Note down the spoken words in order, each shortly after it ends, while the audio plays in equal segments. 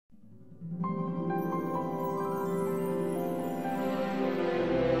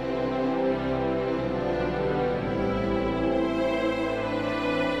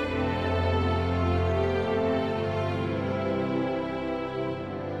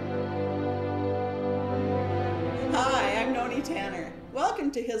Tony Tanner.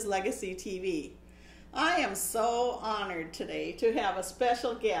 Welcome to His Legacy TV. I am so honored today to have a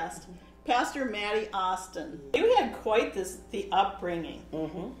special guest, Pastor Mattie Austin. You had quite the upbringing.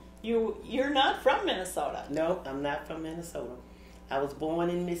 You're not from Minnesota. No, I'm not from Minnesota. I was born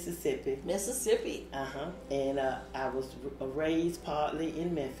in Mississippi. Mississippi. And I was raised partly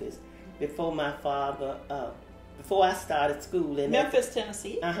in Memphis before my father, before I started school in Memphis,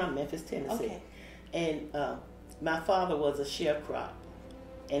 Tennessee? Memphis, Tennessee. Okay. And my father was a sharecropper,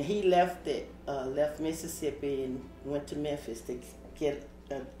 and he left Mississippi and went to Memphis to get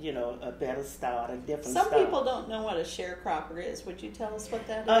a better start, a different start. Some people don't know what a sharecropper is. Would you tell us what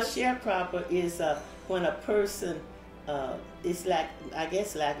that is? A sharecropper is when a person, it's like, I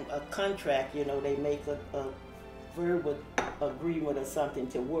guess, like a contract. They make a verbal agreement or something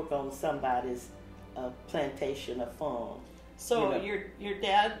to work on somebody's plantation or farm. So your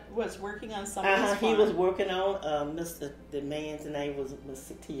dad was working on somebody's farm? He was working on the man's name was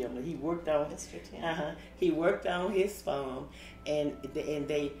Mr. Tim. He worked on Mr. Tim. He worked on his farm, and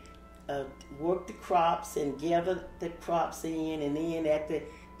they worked the crops and gathered the crops in, and then at the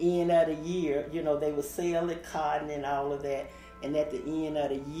end of the year, they would sell the cotton and all of that, and at the end of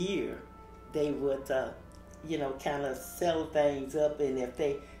the year, they would kind of sell things up, and if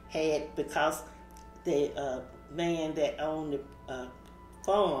they had, because the man that owned the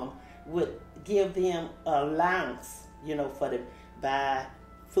farm would give them allowance, for to buy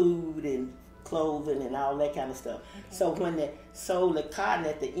food and clothing and all that kind of stuff. Okay. So when they sold the cotton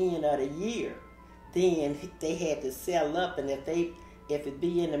at the end of the year, then they had to sell up, and if it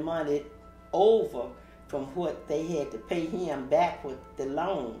be any money over from what they had to pay him back with the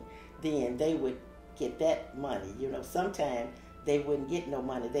loan, then they would get that money. Sometimes they wouldn't get no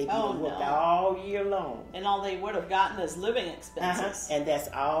money. They'd be worked all year long. And all they would have gotten is living expenses. And that's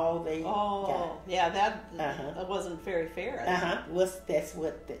all they got. Oh, yeah, that wasn't very fair. That's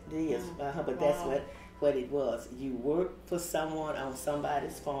what it is. But that's what it was. You worked for someone on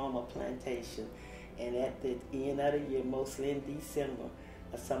somebody's farm or plantation, and at the end of the year, mostly in December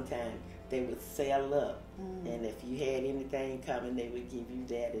or sometime, they would sell up. And if you had anything coming, they would give you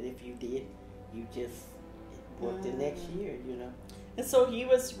that. And if you did, you just worked the next year, And so he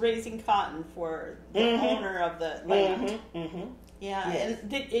was raising cotton for the owner of the land. Yeah. Yes.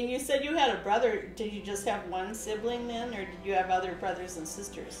 And you said you had a brother. Did you just have one sibling then, or did you have other brothers and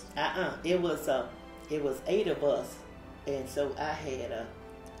sisters? It was 8 of us, and so I had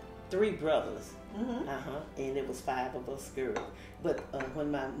 3 brothers. And it was 5 of us girls. But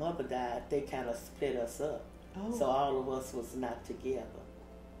when my mother died, they kind of split us up. So all of us was not together.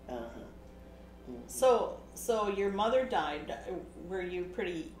 So your mother died. Were you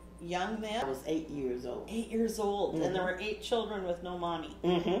pretty young then? I was 8 years old. 8 years old, and there were 8 children with no mommy.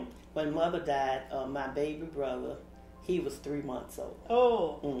 When mother died, my baby brother, he was 3 months old.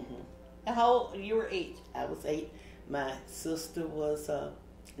 Oh. How you were 8? I was 8. My sister was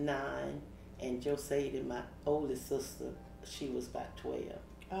 9, and Josette, my oldest sister, she was about 12.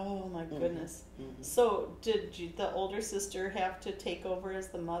 Oh my goodness. So did the older sister have to take over as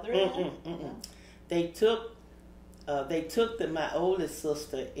the mother? They took my oldest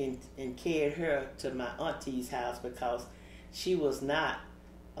sister and carried her to my auntie's house because she was not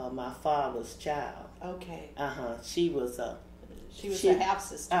my father's child. Okay. She was a half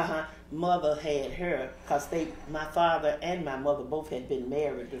sister. Mother had her because my father and my mother both had been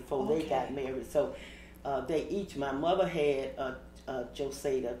married before they got married. So my mother had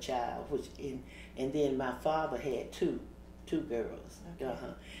Josette, a child, and then my father had two girls. Okay.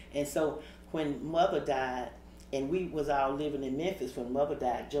 And so when mother died, and we was all living in Memphis when mother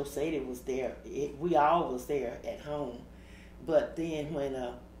died, Josette was there. We all was there at home. But then when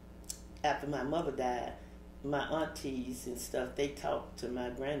after my mother died, my aunties and stuff, they talked to my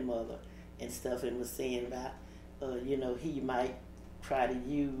grandmother and stuff and was saying about, he might try to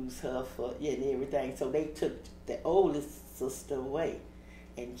use her for and everything. So they took the oldest sister away,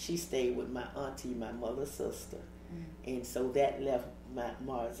 and she stayed with my auntie, my mother's sister. And so that left my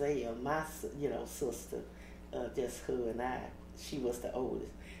Marzelle, my sister, just her and I. She was the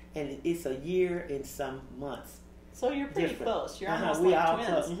oldest, and it's a year and some months. So you're pretty close. You're almost we like all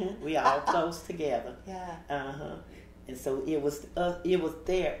twins. We all close together. Yeah. And so it was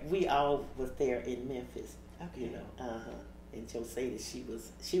there. We all was there in Memphis. Okay. And Josette, she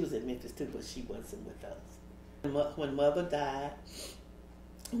was in Memphis too, but she wasn't with us. When mother died,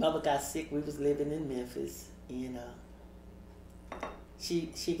 mother got sick. We was living in Memphis, and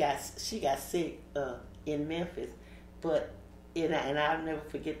she got sick in Memphis, but and I'll never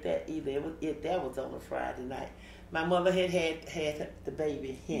forget that either. That was on a Friday night. My mother had the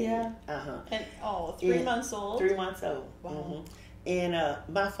baby, Henry. Yeah. And 3 months old. 3 months old. Wow. And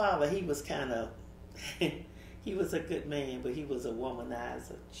my father, he was kind of, he was a good man, but he was a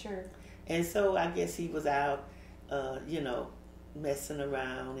womanizer. Sure. And so I guess he was out, messing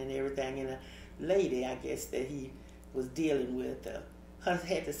around and everything. And a lady, I guess, that he was dealing with,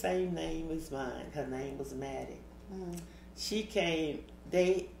 had the same name as mine. Her name was Mattie.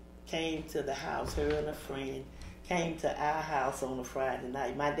 They came to the house, her and a friend, came to our house on a Friday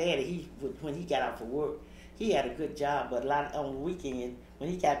night. My daddy, when he got off of work, he had a good job, but a lot on the weekend, when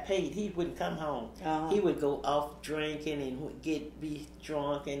he got paid, he wouldn't come home. He would go off drinking and be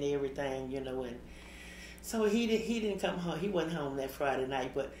drunk and everything, and so he didn't come home. He wasn't home that Friday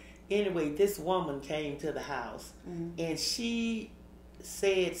night. But anyway, this woman came to the house, and she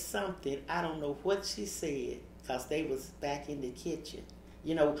said something. I don't know what she said, because they was back in the kitchen.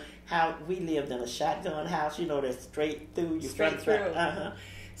 You know how we lived in a shotgun house, that's straight through. Straight through.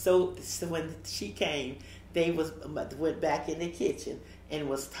 So when she came, they went back in the kitchen and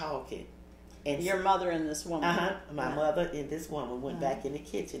was talking. And your mother and this woman. My mother and this woman went back in the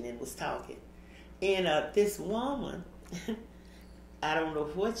kitchen and was talking. And this woman, I don't know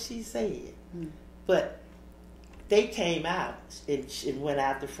what she said, but they came out and went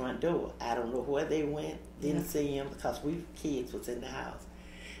out the front door. I don't know where they went. Didn't see them, because we kids was in the house.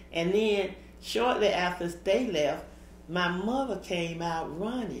 And then shortly after they left, my mother came out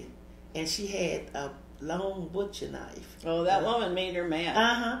running, and she had a long butcher knife. Oh, that woman made her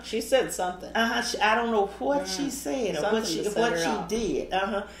mad. She said something. I don't know what she said or what she did.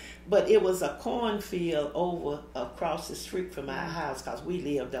 But it was a cornfield across the street from our house, because we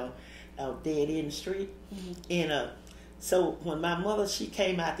lived on a dead end street. And so when my mother, she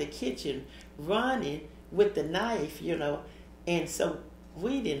came out the kitchen running with the knife, and so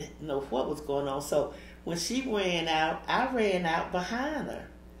we didn't know what was going on. So when she ran out, I ran out behind her,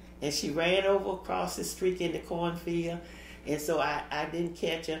 and she ran over across the street in the cornfield, and so I didn't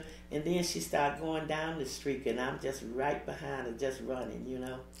catch her. And then she started going down the street, and I'm just right behind her, just running,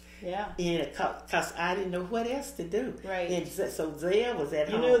 Yeah. And because I didn't know what else to do. Right. And so Zaya was at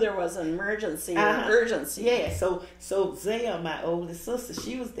home. You knew there was an emergency or urgency. Yeah. So Zaya, my oldest sister,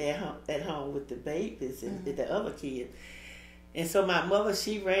 she was there at home with the babies and the other kids. And so my mother,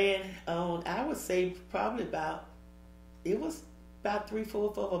 she ran on, I would say probably about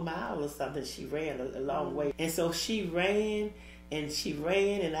 3/4 of a mile or something. She ran a long way. And so she ran, and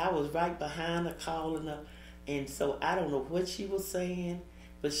I was right behind her calling her. And so I don't know what she was saying,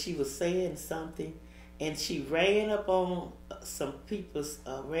 but she was saying something. And she ran up on some people's,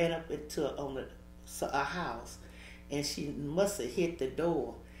 ran up on a house. And she must have hit the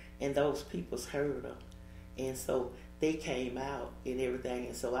door, and those people heard her. And so they came out and everything.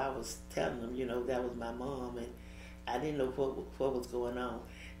 And so I was telling them, that was my mom, and I didn't know what was going on.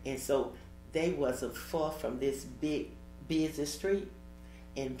 And so they wasn't far from this big, busy street.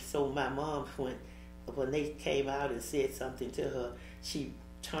 And so my mom, when they came out and said something to her, she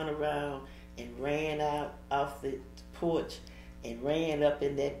turned around and ran out off the porch and ran up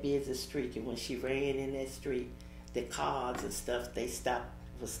in that busy street. And when she ran in that street, the cars and stuff,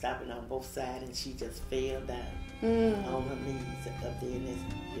 was stopping on both sides, and she just fell down on her knees up there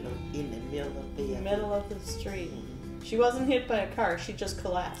in the middle of the street. She wasn't hit by a car, she just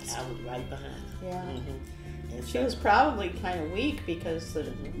collapsed. I was right behind her. Yeah. And she was probably kind of weak because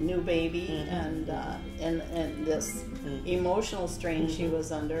the new baby and this emotional strain she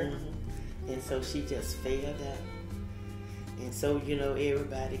was under. And so she just fell down. And so,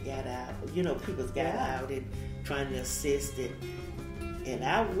 everybody got out. People got out and trying to assist it. And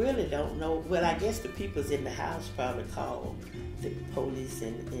I really don't know. Well, I guess the people's in the house probably called the police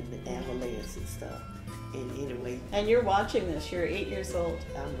and the ambulance and stuff. And anyway. And you're watching this. You're 8 years old.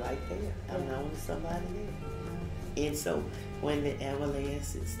 I'm right there. I'm the only somebody there. And so when the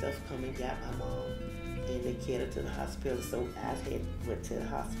ambulance and stuff come and got my mom, and they carried her to the hospital, so I went to the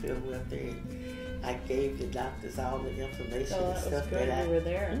hospital with her. And I gave the doctors all the information and stuff that you were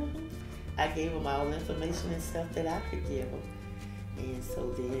there. I gave them all the information and stuff that I could give them. And so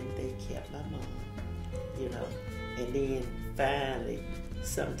then they kept my mom, And then finally,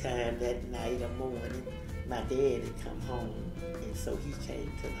 sometime that night or morning, my dad had come home. And so he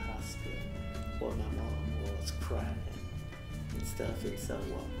came to the hospital where my mom was crying and stuff. And so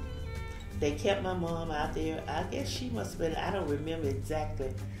they kept my mom out there. I guess she must have been, I don't remember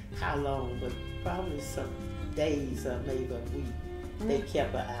exactly how long, but probably some days or maybe a week. They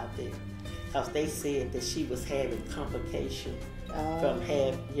kept her out there. Because they said that she was having complications from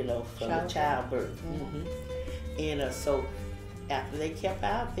the childbirth. And so after they kept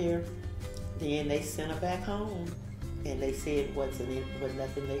out there, then they sent her back home, and they said it was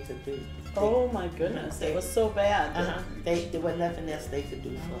nothing they could do. Oh my goodness, it was so bad. There was nothing else they could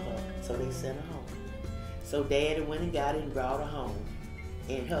do for her, so they sent her home. So Daddy went and got it and brought her home,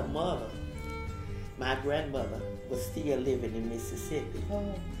 and her mother, my grandmother, was still living in Mississippi,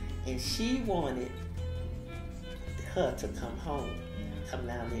 and she wanted her to come home, come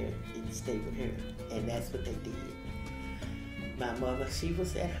down there and stay with her, and that's what they did. My mother, she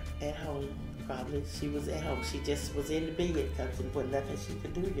was at home. Probably she was at home. She just was in the bed because there was nothing she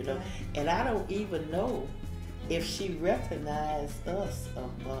could do, you know. And I don't even know if she recognized us or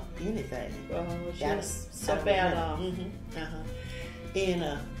anything. She was so bad off.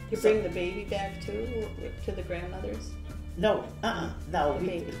 And you bring the baby back too to the grandmother's? No, no,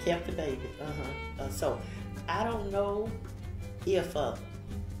 we kept the baby. So I don't know if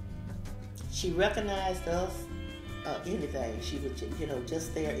she recognized us. Anything. She was,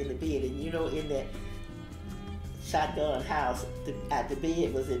 just there in the bed, and in that shotgun house, the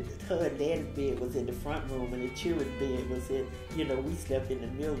bed was in her and Daddy's bed was in the front room, and the children's bed was in, we slept in the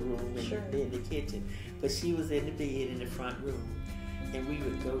middle room and in the kitchen, but she was in the bed in the front room, and we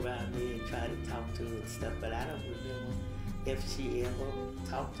would go around there and try to talk to her and stuff. But I don't remember if she ever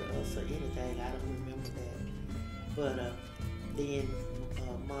talked to us or anything. I don't remember that. But then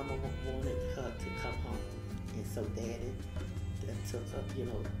Mama wanted her to come home. And so Daddy took her,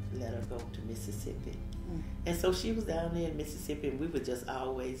 let her go to Mississippi. And so she was down there in Mississippi, and we would just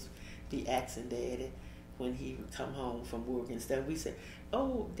always be asking Daddy when he would come home from work and stuff. We said,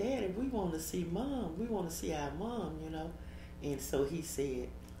 "Oh, Daddy, we want to see Mom. We want to see our Mom, And so he said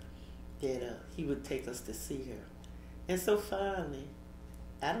that he would take us to see her. And so finally,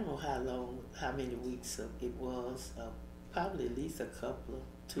 I don't know how many weeks it was, probably at least a couple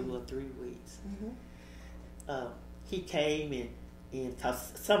of 2 or 3 weeks. He came and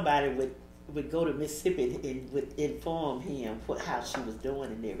cause somebody would go to Mississippi and would inform him how she was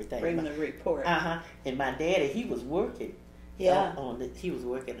doing and everything. Bring the report. And my daddy, he was working. He was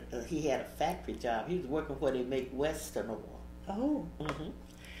working. He had a factory job. He was working where they make Western oil.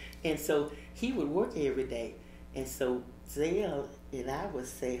 And so he would work every day. And so Zell and I would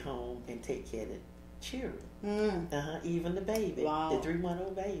stay home and take care of the children. Even the baby, the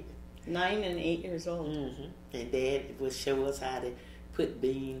 3-month-old baby. 9 and 8 years old. And Dad would show us how to put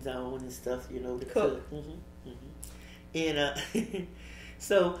beans on and stuff, to cook. And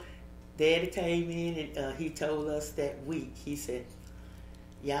so Daddy came in and he told us that week, he said,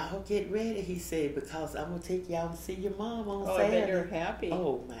 "Y'all get ready," he said, "because I'm going to take y'all to see your Mom on Saturday." I bet you're happy.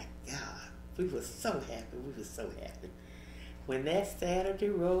 Oh my God. We were so happy. We were so happy. When that Saturday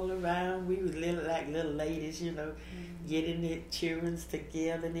rolled around, we was like little ladies, getting the children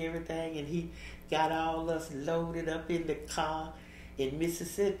together and everything. And he got all us loaded up in the car in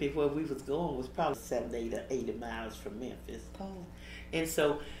Mississippi, where we was going was probably 70 or 80 miles from Memphis. And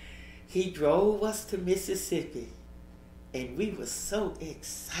so he drove us to Mississippi, and we were so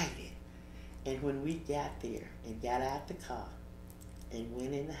excited. And when we got there and got out the car and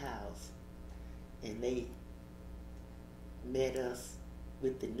went in the house, and they met us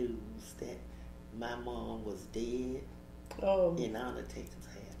with the news that my Mom was dead and Undertaker's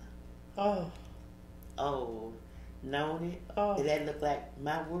had her. Known it? That looked like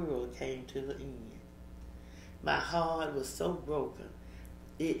my world came to the end. My heart was so broken.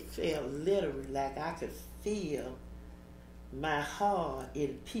 It felt literally like I could feel my heart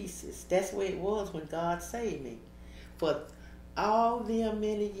in pieces. That's where it was when God saved me. For all them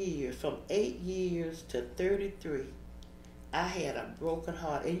many years, from 8 years to 33, I had a broken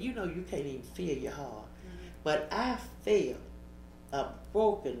heart. And you can't even feel your heart. But I felt a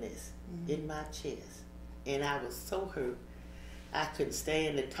brokenness in my chest. And I was so hurt. I couldn't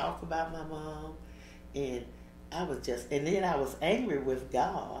stand to talk about my Mom. And I was and then I was angry with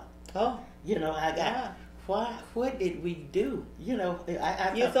God. I got, what did we do?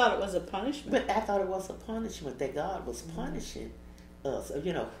 I thought it was a punishment. But I thought it was a punishment, that God was punishing us.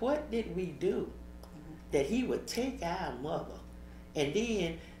 What did we do that he would take our mother? And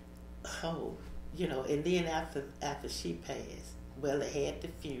then, and then after she passed, well, they had the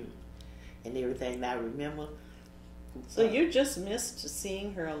funeral and everything. And I remember. So you just missed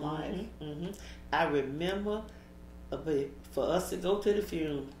seeing her alive. I remember, for us to go to the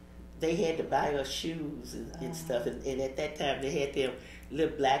funeral, they had to buy us shoes and stuff. And at that time, they had them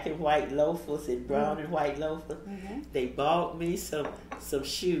little black and white loafers and brown and white loafers. They bought me some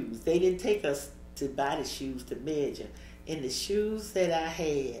shoes. They didn't take us to buy the shoes to measure. And the shoes that I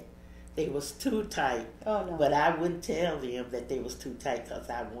had, they was too tight. But I wouldn't tell them that they was too tight because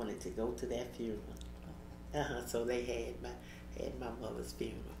I wanted to go to that funeral. So they had my mother's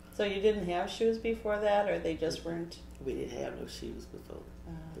funeral. So you didn't have shoes before that, or they just weren't? We didn't have no shoes before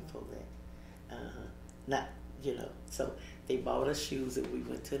that. Not, so they bought us shoes and we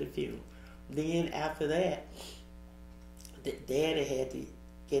went to the funeral. Then after that, Daddy had to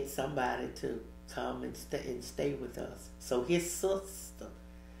get somebody to come and stay with us. So his sister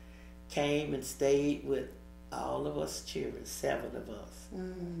came and stayed with all of us children, 7 of us.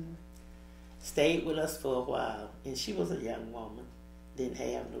 Stayed with us for a while, and she was a young woman, didn't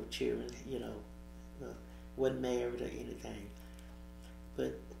have no children, wasn't married or anything.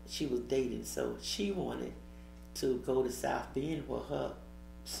 But she was dating, so she wanted to go to South Bend where her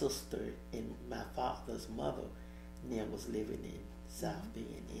sister and my father's mother was living in South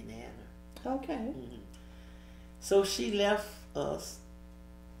Bend, Indiana. Okay. So she left us,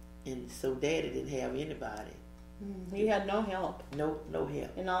 and so Daddy didn't have anybody. He had no help. No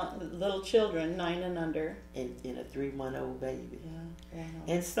help. And all little children, 9 and under. And a 3-month-old baby. Yeah.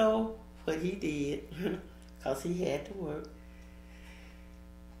 And so what he did, because he had to work,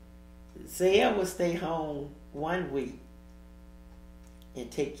 Zaya would stay home 1 week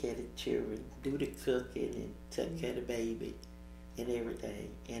and take care of the children, do the cooking and take care of the baby and everything.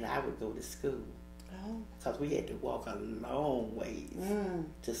 And I would go to school. Because we had to walk a long ways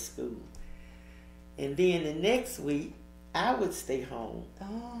to school. And then the next week, I would stay home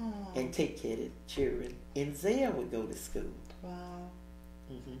and take care of the children, and Zaya would go to school. Wow.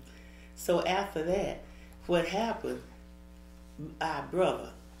 So after that, what happened, our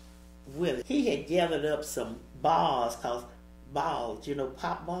brother, Willie, he had gathered up some balls, pop balls?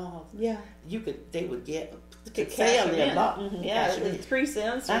 Yeah. They would get, sell their balls. 3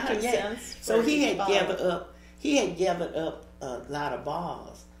 cents or 2 cents. So he had gathered up a lot of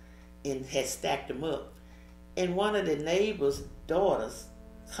balls and had stacked them up. And one of the neighbor's daughters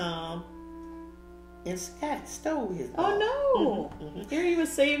come and stole his balls. Oh no! Here he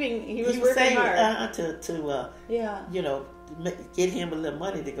was saving. He was working saving, hard to get him a little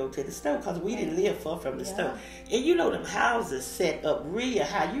money to go to the store, because we didn't live far from the store. And them houses set up real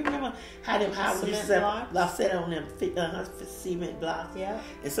high. You remember how them houses set on them cement blocks? Yeah.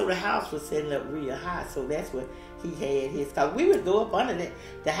 And so the house was setting up real high. So that's what he had his. Because we would go up under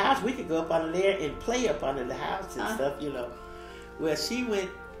the house. We could go up under there and play up under the house and stuff. Well, she went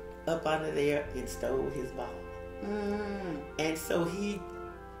up under there and stole his balls. And so he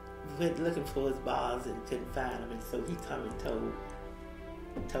went looking for his balls and couldn't find them, and so he come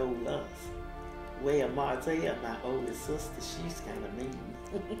and told us. Well, Martha, my oldest sister, she's kind of mean.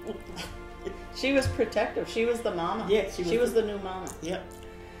 She was protective. She was the mama. Yeah, she was the new mama. Yep.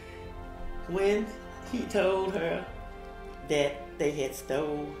 When he told her that they had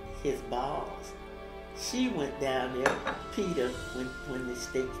stole his balls, she went down there. Peter, when the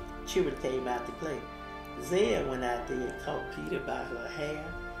children came out to play, Zaya went out there and caught Peter by her hair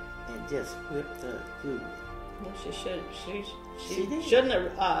and just whipped her good. Well, she shouldn't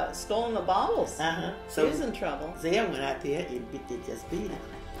have stolen the bottles. So she was in trouble. Zaya went out there and just beat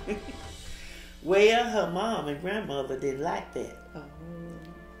her. Well, her mom and grandmother didn't like that.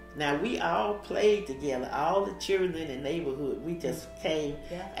 Now, we all played together, all the children in the neighborhood. We just came,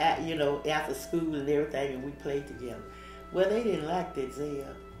 after school and everything, and we played together. Well, they didn't like that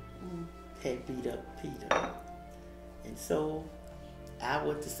Zaya had beat up Peter. And so I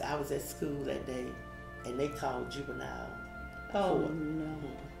was at school that day, and they called juvenile court. No.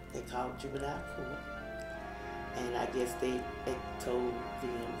 They called juvenile court. And I guess they told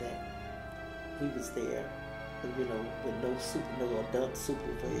them that we was there, with no adult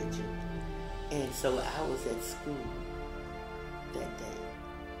supervision. And so I was at school that day.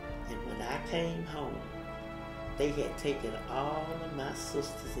 And when I came home, they had taken all of my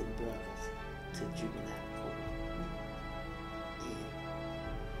sisters and brothers to juvenile court.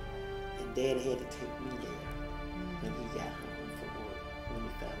 And Daddy had to take me there when he got home from work, when he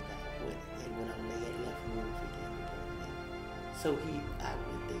found out and when they had left room for him to bring me. So I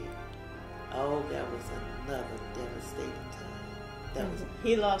went there. Oh, that was another devastating time.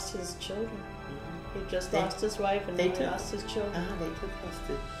 He lost his children. He just lost his wife, and he lost his children. They took us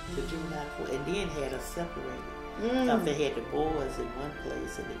to juvenile court, and then had us separated. Because they had the boys in one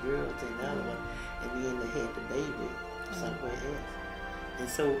place and the girls in the other one, and then they had the baby somewhere else. And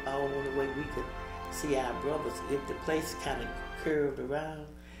so all the way we could see our brothers, if the place kind of curved around,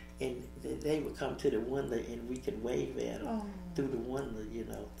 and they would come to the window, and we could wave at them through the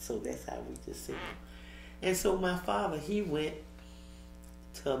window, So that's how we could see them. And so my father, he went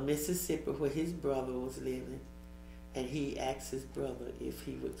to Mississippi where his brother was living, and he asked his brother if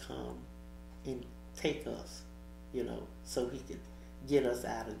he would come and take us, so he could get us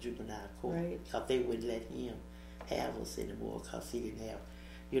out of juvenile court. Right. Because they wouldn't let him have us anymore, because he didn't have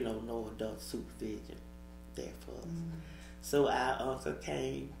no adult supervision there for us. So our uncle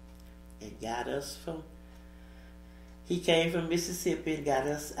came and got us he came from Mississippi and got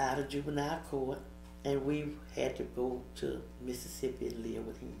us out of juvenile court, and we had to go to Mississippi and live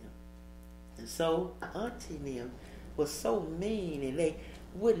with him. And so Auntie and them was so mean, and they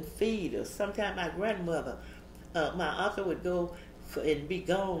wouldn't feed us. Sometimes my grandmother, my uncle would go and be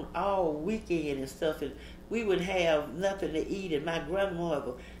gone all weekend and stuff, and we would have nothing to eat, and my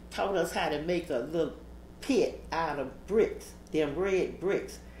grandmother taught us how to make a little pit out of bricks, them red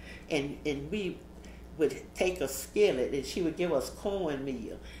bricks, and we would take a skillet, and she would give us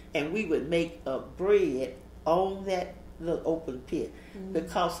cornmeal, and we would make a bread on that little open pit,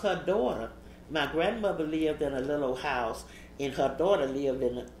 because her daughter, my grandmother lived in a little house, and her daughter lived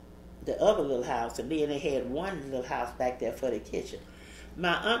in the other little house, and then they had one little house back there for the kitchen.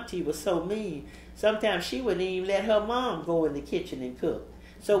 My auntie was so mean, sometimes she wouldn't even let her mom go in the kitchen and cook.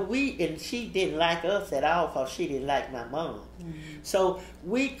 So she didn't like us at all because she didn't like my mom. So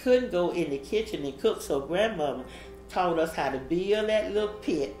we couldn't go in the kitchen and cook, so grandmama taught us how to build that little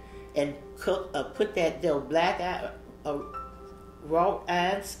pit and cook, put that black wrought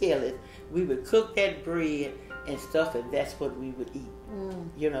iron skillet. We would cook that bread and stuff, and that's what we would eat.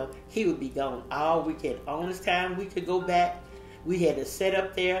 He would be gone all weekend. Only time we could go back, we had to sit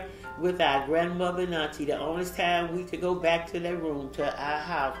up there with our grandmother and auntie. The only time we could go back to that room, to our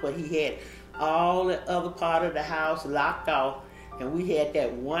house, where he had all the other part of the house locked off, and we had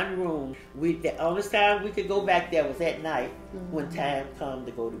that one room. The only time we could go back there was at night when time come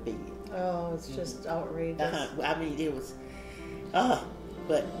to go to bed. Oh, it's just outrageous. I mean, it was,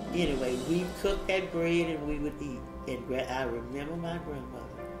 but anyway, we cooked that bread and we would eat. And I remember my grandmother,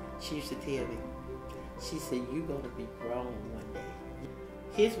 she used to tell me, she said, "You're going to be grown one day."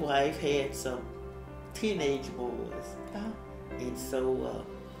 His wife had some teenage boys. And so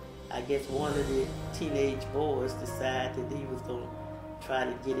I guess one of the teenage boys decided that he was going to try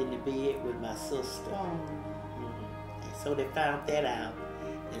to get into bed with my sister. And so they found that out.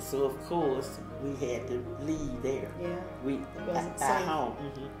 And so, of course, we had to leave there. Our home.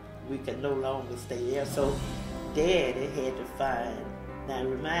 We could no longer stay there. So Daddy had to find. Now,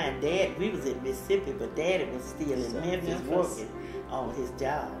 remind Dad, we was in Mississippi, but Daddy was still in Memphis working on his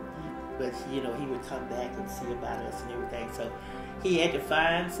job. But, he would come back and see about us and everything. So he had to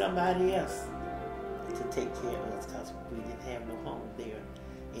find somebody else to take care of us because we didn't have no home there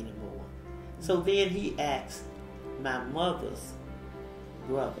anymore. So then he asked my mother's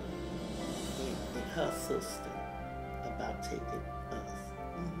brother and her sister about taking us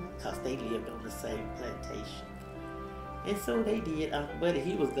because they lived on the same plantation. And so they did. But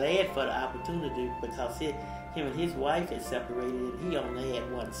he was glad for the opportunity because him and his wife had separated, and he only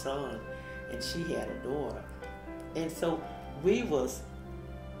had one son, and she had a daughter. And so he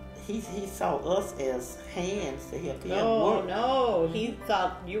saw us as hands to help him work. No, he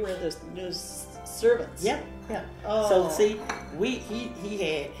thought you were the servants. Yeah. Oh. So see,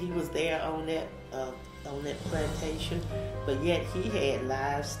 he was there on that plantation, but yet he had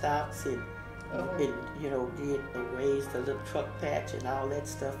livestock and did raised a little truck patch and all that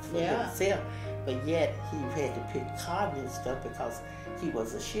stuff for himself. But yet he had to pick cotton and stuff because he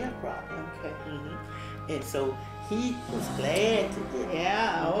was a sharecropper. Okay. And so he was glad to get it.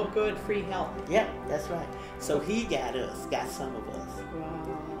 Yeah. Oh, good, free help. Yeah, that's right. So he got some of us.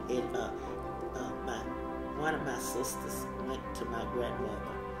 Wow. And one of my sisters went to my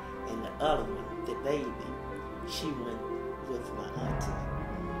grandmother, and the other one, the baby, she went with my auntie.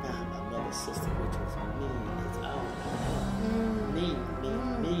 My mother's sister, which was mean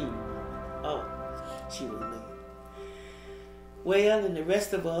as mean. Oh, she was mean. Well, and the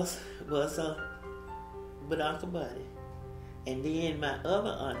rest of us was with Uncle Buddy. And then my other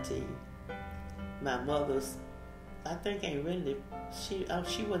auntie, my mother's, I think ain't really, she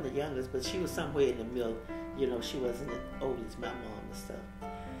wasn't the youngest, but she was somewhere in the middle. She wasn't the oldest, my mom and stuff.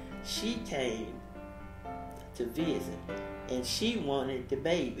 She came to visit, and she wanted the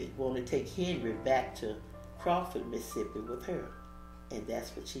baby, wanted to take Henry back to Crawford, Mississippi with her. And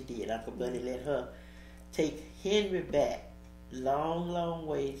that's what she did. Uncle Buddy let her take Henry back long, long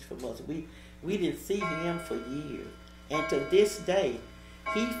ways from us. We didn't see him for years. And to this day,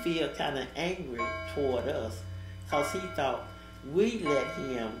 he feel kind of angry toward us because he thought we let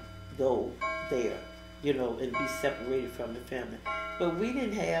him go there, and be separated from the family. But we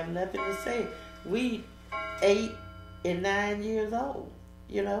didn't have nothing to say. We 8 and 9 years old,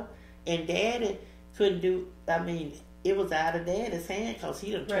 and Daddy couldn't do, it was out of Daddy's hand because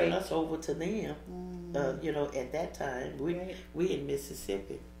he done turned us over to them, at that time. We in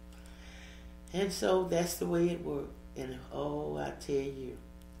Mississippi. And so that's the way it worked. And I tell you,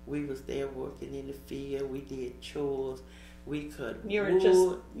 We was there working in the field. We did chores. We cut You were wood.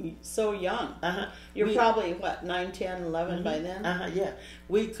 just so young. You're We- probably, what, 9, 10, 11 by then? Yeah.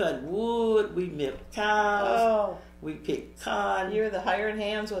 We cut wood. We milked cows. Oh, We picked cotton. you're the hired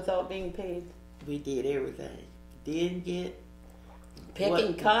hands without being paid. We did everything. Didn't get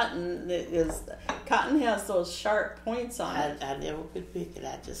Picking cotton cotton has those sharp points on it. I never could pick it.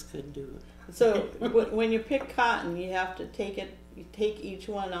 I just couldn't do it. So when you pick cotton, you have to take it. You take each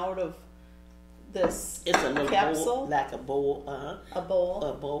one out of this It's a little capsule, bowl, like a bowl. a bowl.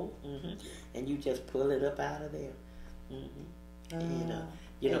 A bowl. And you just pull it up out of there. And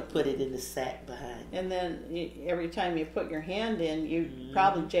put it in the sack behind. And then every time you put your hand in, you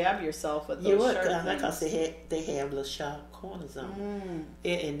probably jab yourself with those You would, sharp things. because they have little sharp corners on them.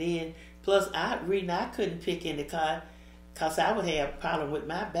 And then, plus, I couldn't pick in the car because I would have a problem with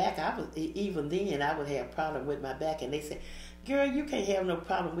my back. Even then, I would have a problem with my back. And they said, girl, you can't have no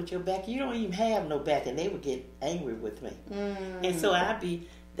problem with your back. You don't even have no back. And they would get angry with me. And so I'd be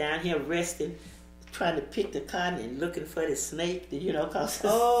down here resting, trying to pick the cotton and looking for the snake, because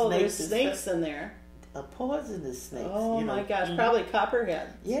there's snakes in there. A poisonous snake. Oh my gosh, probably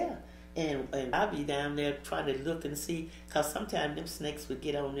copperhead. Yeah, and I'd be down there trying to look and see, because sometimes them snakes would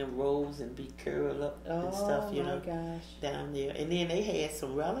get on them rolls and be curled up and stuff, Oh my gosh. down there. And then they had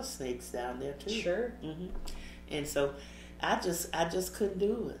some rattlesnakes down there too. Sure. And so I just couldn't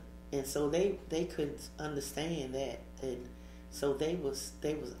do it, and so they couldn't understand that, and so they was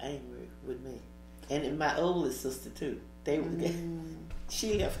angry with me. And then my oldest sister too.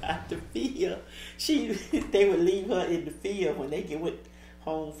 She left out the field. They would leave her in the field when they went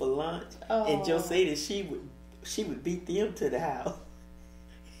home for lunch. Oh. And Josetta, she would beat them to the house.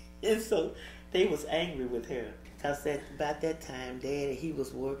 And so they was angry with her. Because about that time, Daddy, he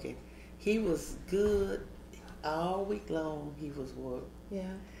was working. He was good all week long. He was working.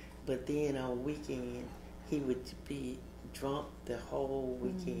 Yeah. But then on weekend, he would be drunk the whole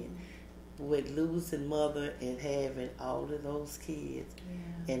weekend. With losing mother and having all of those kids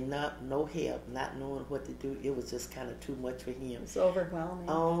and no help, not knowing what to do. It was just kind of too much for him. It's overwhelming.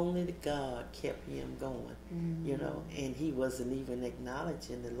 Only the God kept him going, and he wasn't even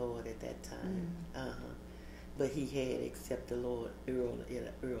acknowledging the Lord at that time. But he had accepted the Lord at an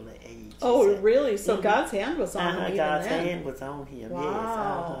early age. Oh, really? So God's hand was on him even God's then? hand was on him,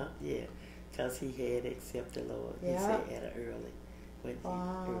 Wow. yes. Yeah, because he had accepted the Lord, he said, at an early age.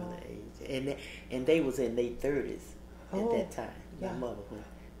 And they was in their 30s at that time. My mother,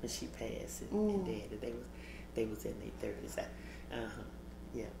 when she passed, and Daddy, they was in their 30s.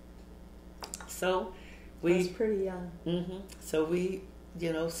 Yeah. So we was pretty young. So we,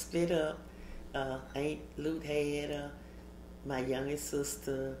 split up. Aunt Lute had my youngest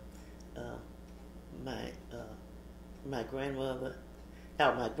sister, my grandmother.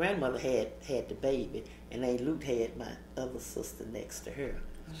 No, my grandmother had the baby, and Aunt Lute had my other sister next to her.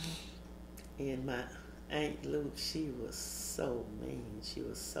 And my Aunt Lute, she was so mean. She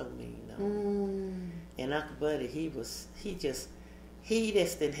was so mean on me. And Uncle Buddy, he just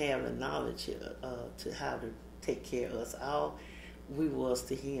didn't have the knowledge to how to take care of us. All we was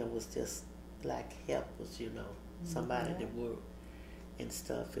to him was just like helpers, somebody to work and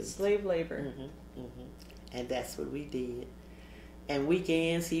stuff. And slave labor. And that's what we did. And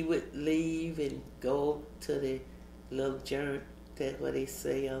weekends he would leave and go to the little joint where they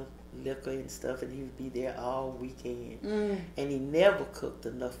sell liquor and stuff, and he would be there all weekend. And he never cooked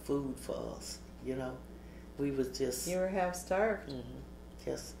enough food for us, We was just... You were half starved.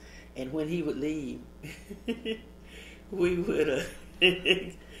 And when he would leave, we would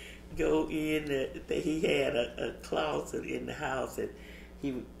go in. He had a closet in the house,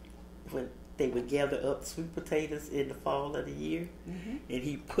 and when they would gather up sweet potatoes in the fall of the year, and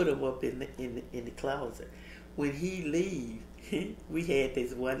he put them up in the closet. When he leave, we had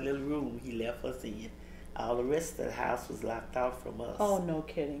this one little room he left us in. All the rest of the house was locked off from us. Oh, no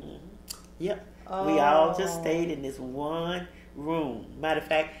kidding. Yep. We all just stayed in this one room. Matter of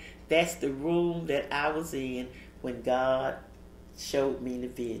fact, that's the room that I was in when God showed me the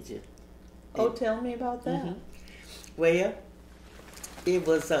vision. Tell me about that. Well, it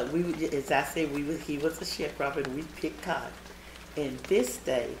was as I said, he was a sharecropper, and we picked cotton. And this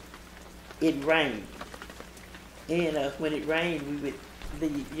day, it rained, and when it rained, we would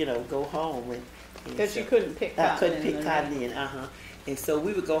leave, go home, and because you couldn't pick cotton. I couldn't pick cotton in, and so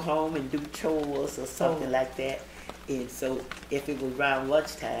we would go home and do chores or something like that. And so if it was around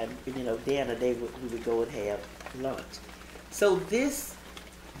lunchtime, dinner, we would go and have lunch. So this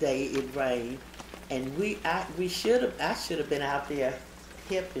day it rained, and I should have been out there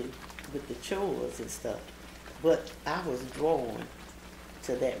helping with the chores and stuff, but I was drawn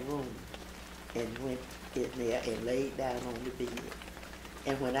to that room and went in there and laid down on the bed.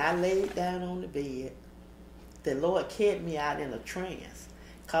 And when I laid down on the bed, the Lord carried me out in a trance,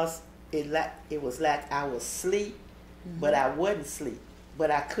 cause it was like I was asleep, but I wasn't asleep, but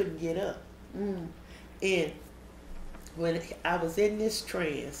I couldn't get up. And when I was in this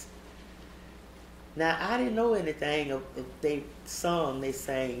trance, now I didn't know anything of they sang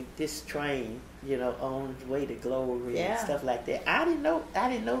this train, on its way to glory and stuff like that. I didn't know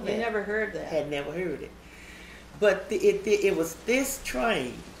that. You never heard that. Had never heard it. But it was this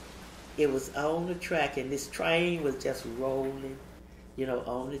train. It was on the track, and this train was just rolling,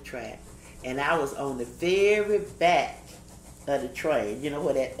 on the track. And I was on the very back of the train,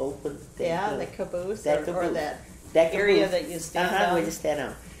 where that open thing. Yeah, the caboose, that or that caboose. area that you stand on. Where you stand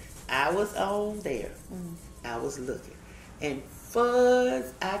on. I was on there. I was looking. And far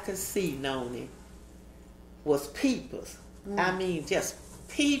as I could see, Noni, was peoples. I mean, just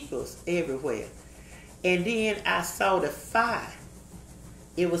peoples everywhere. And then I saw the fire.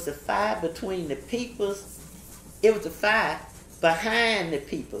 It was the fire between the peoples. It was the fire behind the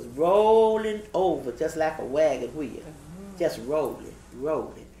peoples, rolling over just like a wagon wheel. Just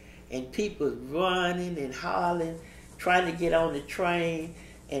rolling. And people running and hollering, trying to get on the train.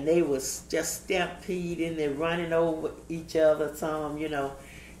 And they was just stampeding and running over each other some,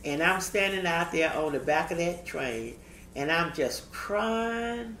 And I'm standing out there on the back of that train, and I'm just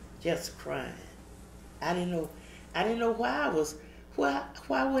crying. I didn't know why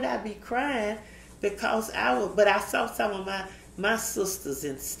would I be crying? Because but I saw some of my sisters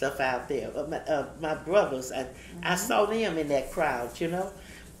and stuff out there, my brothers. I saw them in that crowd,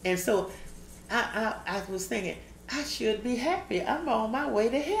 And so I was thinking, I should be happy. I'm on my way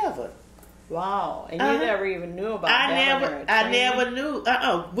to heaven. Wow! And you never even knew about that. I never knew.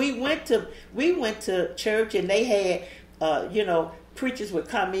 We went to church, and they had, preachers would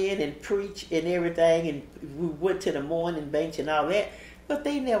come in and preach and everything, and we went to the morning bench and all that. But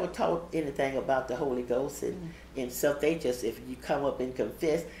they never taught anything about the Holy Ghost and stuff. They just, if you come up and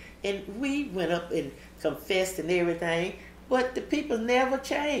confess, and we went up and confessed and everything. But the people never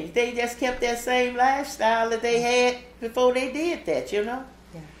changed. They just kept that same lifestyle that they had before they did that, Yeah.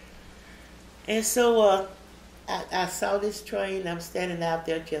 And so I saw this train. I'm standing out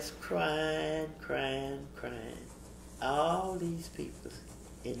there just crying. All these people,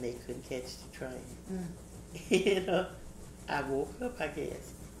 and they couldn't catch the train. I woke up, I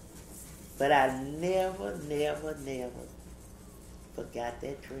guess. But I never forgot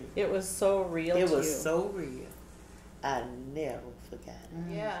that dream. It was so real to you. It was so real. I never forgot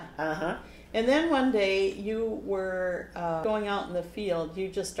it. Yeah. And then one day you were going out in the field. You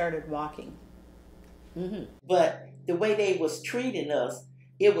just started walking. But the way they was treating us,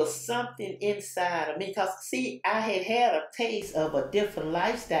 it was something inside of me. Because, see, I had a taste of a different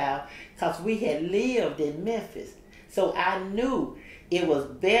lifestyle because we had lived in Memphis. So I knew it was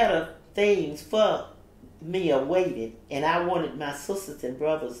better things for me awaiting. And I wanted my sisters and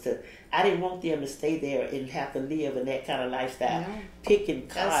brothers I didn't want them to stay there and have to live in that kind of lifestyle. Picking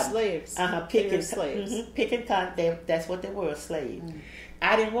cotton. As slaves. Picking slaves. Picking cotton, that's what they were, slaves.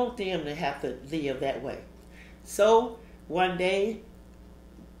 I didn't want them to have to live that way. So one day,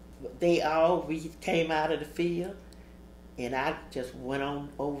 we came out of the field, and I just went on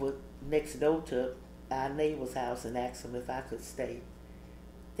over next door to our neighbor's house and asked them if I could stay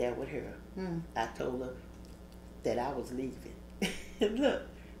there with her. I told her that I was leaving. Look,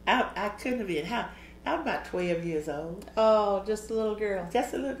 I couldn't have been. I'm about 12 years old. Oh, just a little girl.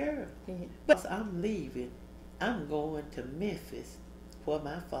 Just a little girl. But I'm leaving. I'm going to Memphis for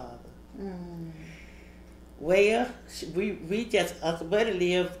my father. Well, we just, us buddy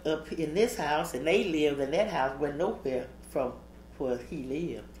lived up in this house, and they lived in that house, went nowhere from where he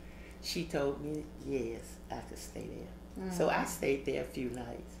lived. She told me, yes, I could stay there. So I stayed there a few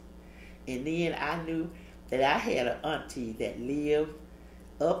nights. And then I knew that I had an auntie that lived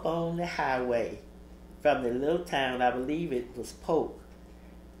up on the highway from the little town, I believe it was Polk.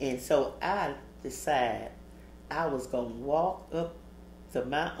 And so I decided I was going to walk up to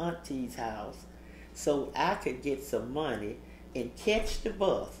my auntie's house so I could get some money and catch the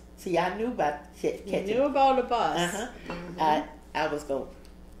bus. See, I knew about catching. You knew about a bus. I was going to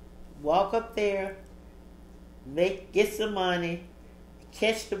walk up there, get some money,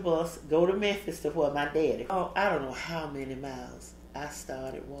 catch the bus, go to Memphis to where my daddy. Oh, I don't know how many miles I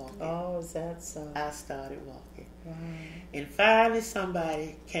started walking. Oh, is that so? I started walking. Wow. And finally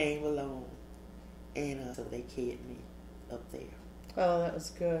somebody came along, and so they carried me up there. Oh, that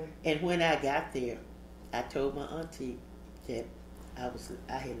was good. And when I got there, I told my auntie that I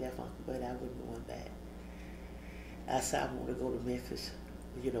had left Uncle, but I wasn't going back. I said, I want to go to Memphis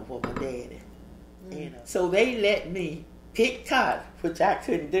for my daddy. So they let me pick cotton, which I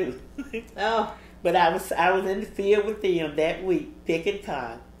couldn't do. Oh. But I was in the field with them that week picking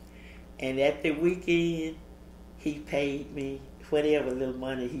cotton, and at the weekend he paid me whatever little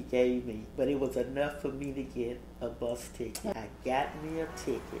money he gave me, but it was enough for me to get a bus ticket. I got me a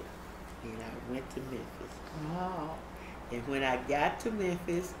ticket, and I went to Memphis. Wow. And when I got to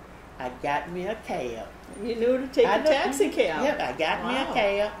Memphis, I got me a cab. You knew to take a taxi cab. Yep, I got me a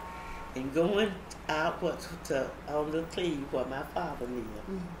cab, and going out on the Cleve where my father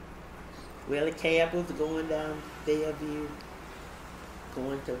lived. Well, the cab was going down Bellevue,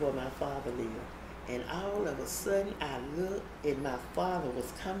 going to where my father lived. And all of a sudden, I looked, and my father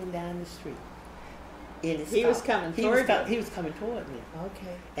was coming down the street. He was coming toward you? He was coming toward me.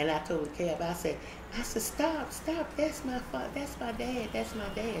 Okay. And I told the cab, I said, stop, that's my father, that's my dad,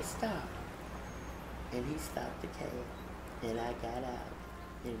 stop. And he stopped the cab, and I got out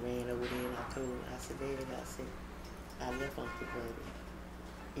and ran over there, and I told him, I said, Dad, I left Uncle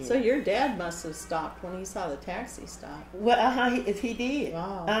Buddy. So your dad must have stopped when he saw the taxi stop. Well, he did.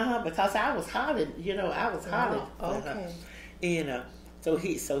 Wow. Because I was hollering, I was hollering. Okay. So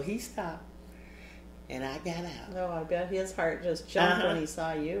he stopped, and I got out. Oh, I bet his heart just jumped when he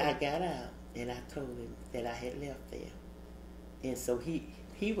saw you. I got out, and I told him that I had left there, and so he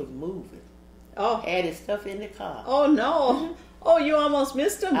was moving. Oh. Had his stuff in the car. Oh no! Oh, you almost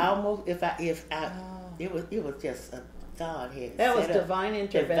missed him. Almost. It was just a God had. That was divine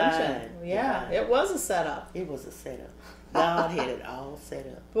intervention. Divine. It was a setup. It was a setup. God had it all set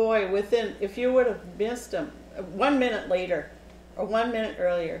up. Boy, if you would have missed him 1 minute later, or 1 minute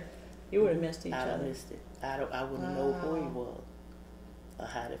earlier, you would have missed each other. I missed it. I wouldn't know who he was or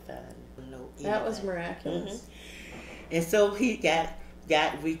how to find him. That was miraculous. And so we got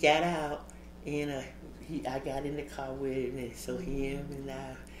out, and I got in the car with him, and so him and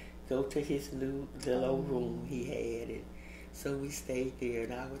I go to his new little old room he had, and so we stayed there,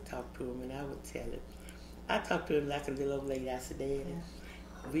 and I would talk to him, and I would tell him. I talked to him like a little old lady. I said, Daddy,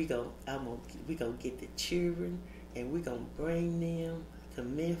 we gonna get the children, and we gonna bring them to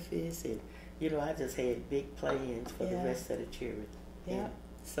Memphis, and I just had big plans for the rest of the children. Yeah. And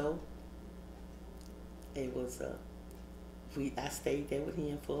so it was I stayed there with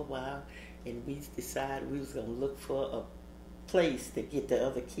him for a while, and we decided we was gonna look for a place to get the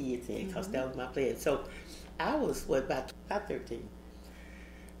other kids in, because that was my plan. So I was about 13.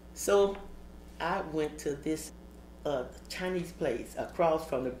 So I went to this Chinese place across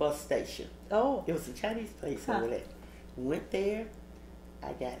from the bus station. Oh. It was a Chinese place over there. Went there.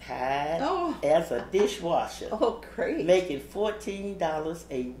 I got hired as a dishwasher. Oh, great. Making $14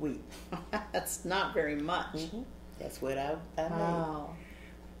 a week. That's not very much. That's what I made. Wow.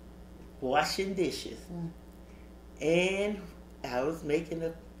 Washing dishes. And I was making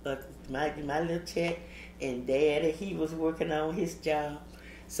my little check, and Daddy, he was working on his job.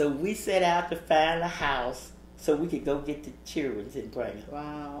 So we set out to find a house so we could go get the children and bring them.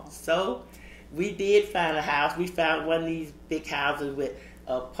 Wow. So we did find a house. We found one of these big houses with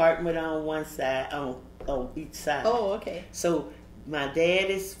an apartment on one side, on each side. Oh, okay. So my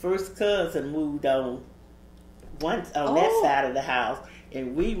daddy's first cousin moved on that side of the house,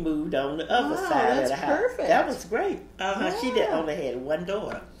 and we moved on the other side of the house. Perfect. That was great. She only had one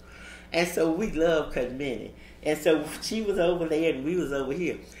daughter. And so we loved Minnie. And so she was over there and we was over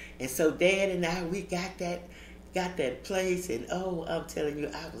here. And so Dad and I, we got that place, and I'm telling you,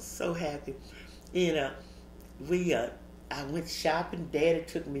 I was so happy. I went shopping. Daddy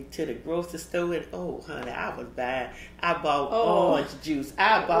took me to the grocery store, and honey, I was buying. I bought orange juice.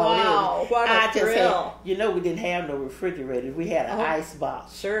 I bought what a thrill. We didn't have no refrigerator. We had an ice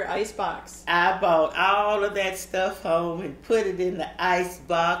box. Sure, ice box. I bought all of that stuff home and put it in the ice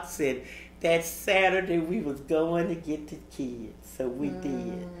box, and that Saturday we was going to get the kids. So we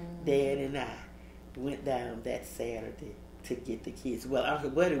did. Dad and I went down that Saturday to get the kids. Well, Uncle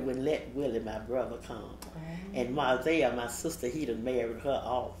Buddy wouldn't let Willie, my brother, come. And Marthea, my sister, he done married her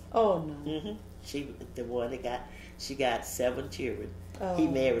off. Oh, no. She the one that she got 7 children. He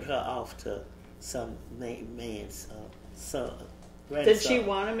married her off to some man's son. Grandson. Did she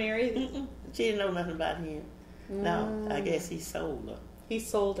want to marry? She didn't know nothing about him. No, I guess he sold her. He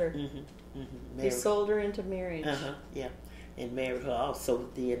sold her. He sold her into marriage. Yeah, and married her off. So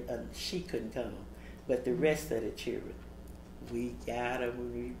then she couldn't come. But the rest of the children, we got them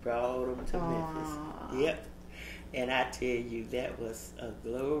and we brought them to Memphis. Yep. And I tell you, that was a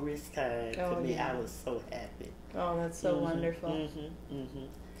glorious time for me. I was so happy. Oh, that's so wonderful.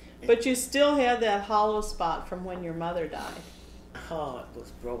 But you still had that hollow spot from when your mother died. My heart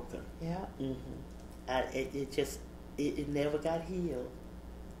was broken. Yeah. It never got healed.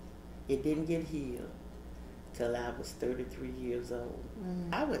 It didn't get healed till I was 33 years old.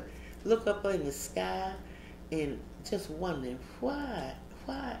 Mm. I would look up in the sky and just wondering why,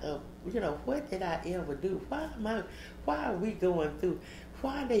 what did I ever do? Why are we going through?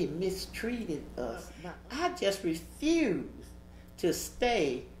 Why they mistreated us? I just refused to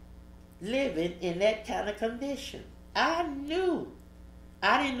stay living in that kind of condition. I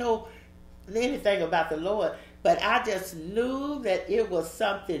didn't know anything about the Lord, but I just knew that it was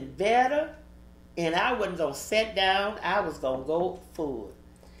something better, and I wasn't going to sit down. I was going to go forward.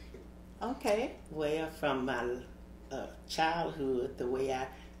 Okay. Well, from my childhood, the way I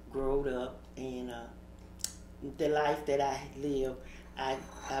grew up, and the life that I lived, I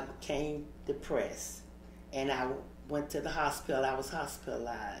became depressed, and I went to the hospital. I was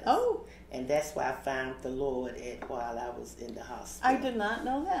hospitalized. Oh. And that's why I found the Lord while I was in the hospital. I did not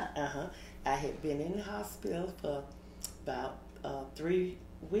know that. I had been in the hospital for about 3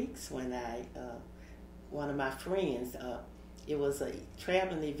 weeks when one of my friends, it was a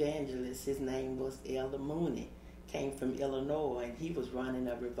traveling evangelist, his name was Elder Mooney, came from Illinois, and he was running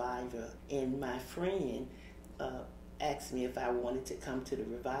a revival. And my friend asked me if I wanted to come to the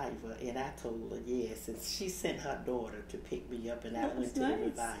revival, and I told her yes. And she sent her daughter to pick me up, and I went to the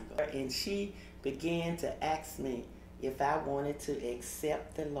revival. And she began to ask me if I wanted to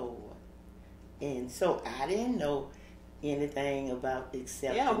accept the Lord. And so I didn't know anything about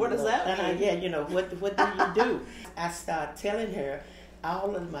accepting. Yeah, what does that mean? Yeah, what do you do? I started telling her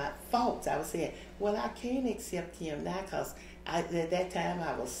all of my faults. I was saying, well, I can't accept him now because at that time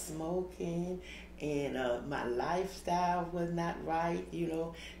I was smoking, and my lifestyle was not right,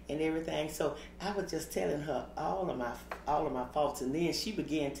 and everything. So I was just telling her all of my faults, and then she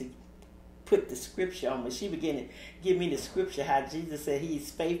began to put the scripture on me. She began to give me the scripture how Jesus said He's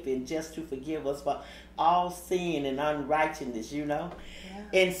faithful and just to forgive us for all sin and unrighteousness, Yeah.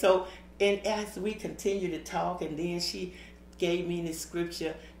 And so, and as we continued to talk, and then she gave me the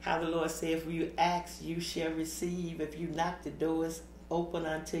scripture how the Lord said, if you ask, you shall receive. If you knock, the door is open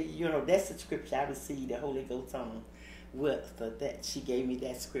unto you. That's the scripture I received the Holy Ghost on with. That she gave me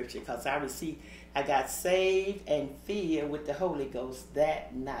that scripture because I got saved and filled with the Holy Ghost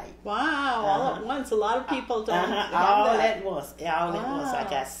that night. Wow, all at once. A lot of people don't have all that. at once. All at once. I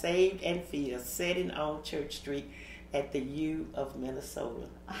got saved and filled, sitting on Church Street at the U of Minnesota.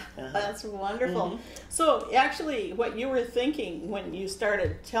 That's wonderful. Mm-hmm. So actually what you were thinking when you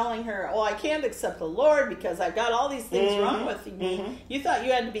started telling her, I can't accept the Lord because I've got all these things wrong with me, you thought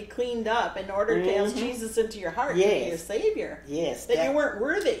you had to be cleaned up in order to ask Jesus into your heart to be your Savior. Yes. That you weren't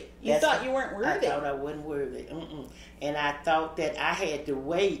worthy. You thought you weren't worthy. I thought I wasn't worthy. And I thought that I had to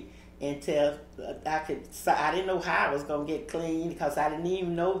wait until I didn't know how I was going to get clean because I didn't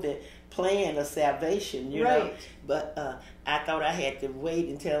even know the plan of salvation, know. But I thought I had to wait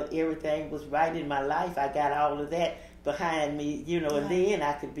until everything was right in my life. I got all of that behind me, and then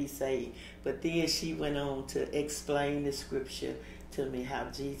I could be saved. But then she went on to explain the scripture to me how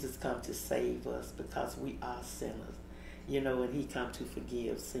Jesus come to save us because we are sinners, and He come to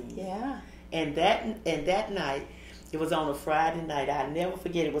forgive sin. Yeah. And that night, it was on a Friday night. I'll never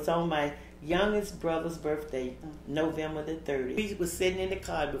forget. It was on my youngest brother's birthday, November the 30th. We were sitting in the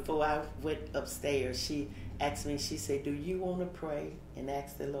car before I went upstairs. She asked me, she said, do you want to pray and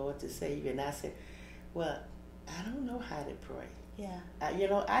ask the Lord to save you? And I said, well, I don't know how to pray. Yeah. I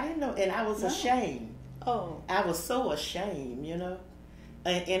didn't know, and I was ashamed. Oh. I was so ashamed,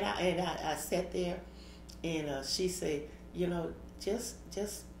 And I sat there, and she said,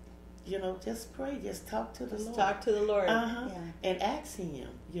 just pray, just talk to the Lord. Talk to the Lord. Yeah. And ask Him,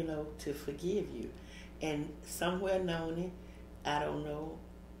 to forgive you. And somewhere known it, I don't know,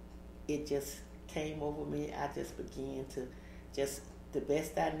 it just came over me. I just began to, the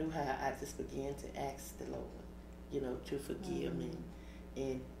best I knew how, I just began to ask the Lord, to forgive me.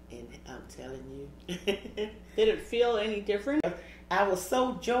 And I'm telling you. Did it feel any different? I was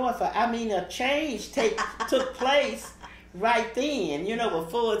so joyful. I mean, a change took place right then,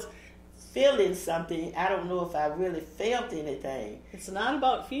 before it's feeling something. I don't know if I really felt anything. It's not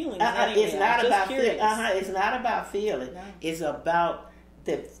about feelings anyway. It's not about feeling. It's not about feeling. No. It's about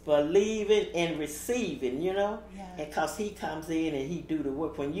the believing and receiving, Yeah. And because He comes in and He do the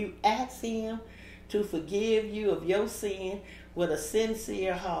work. When you ask Him to forgive you of your sin with a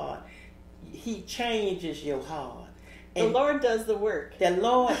sincere heart, He changes your heart. And the Lord does the work. The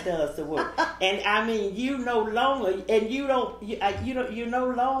Lord does the work. And I mean, you no longer, and you're no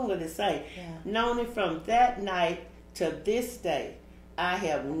longer the same. Yeah. Known it from that night to this day, I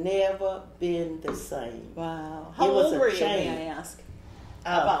have never been the same. Wow. How old were you, may I ask?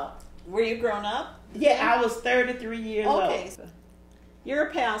 Were you grown up? Yeah, I was 33 years old. Okay. You're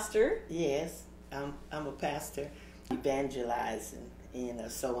a pastor. Yes, I'm a pastor evangelizing, and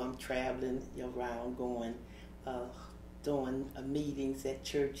so I'm traveling around, going, doing meetings at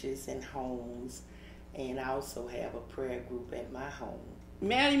churches and homes, and I also have a prayer group at my home.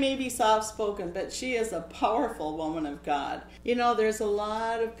 Mattie may be soft-spoken, but she is a powerful woman of God. You know, there's a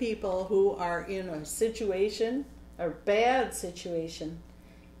lot of people who are in a situation, a bad situation,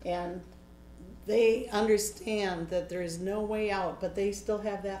 and they understand that there is no way out, but they still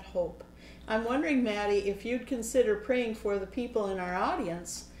have that hope. I'm wondering, Mattie, if you'd consider praying for the people in our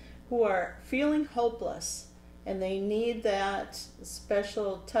audience who are feeling hopeless and they need that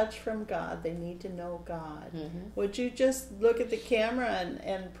special touch from God. They need to know God. Mm-hmm. Would you just look at the camera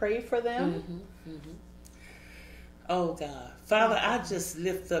and pray for them? Mm-hmm. Mm-hmm. Oh, God. Father, I just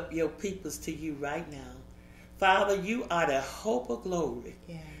lift up your peoples to you right now. Father, you are the hope of glory.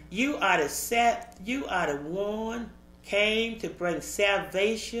 Yeah. You are the one came to bring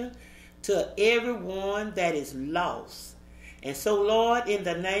salvation to everyone that is lost. And so, Lord, in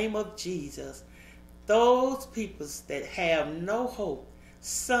the name of Jesus, those peoples that have no hope,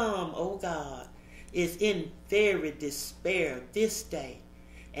 some, oh God, is in very despair this day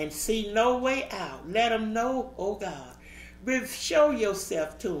and see no way out. Let them know, oh God, show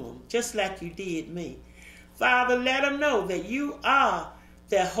yourself to them just like you did me. Father, let them know that you are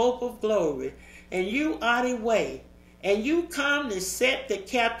the hope of glory, and you are the way, and you come to set the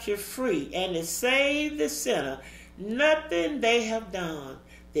captive free and to save the sinner. Nothing they have done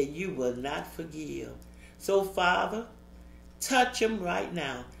that you will not forgive. So, Father, touch them right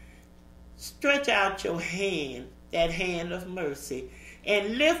now. Stretch out your hand, that hand of mercy,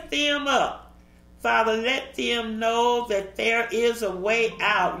 and lift them up. Father, let them know that there is a way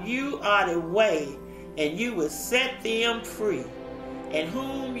out. You are the way, and you will set them free. And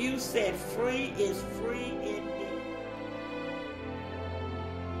whom you set free is free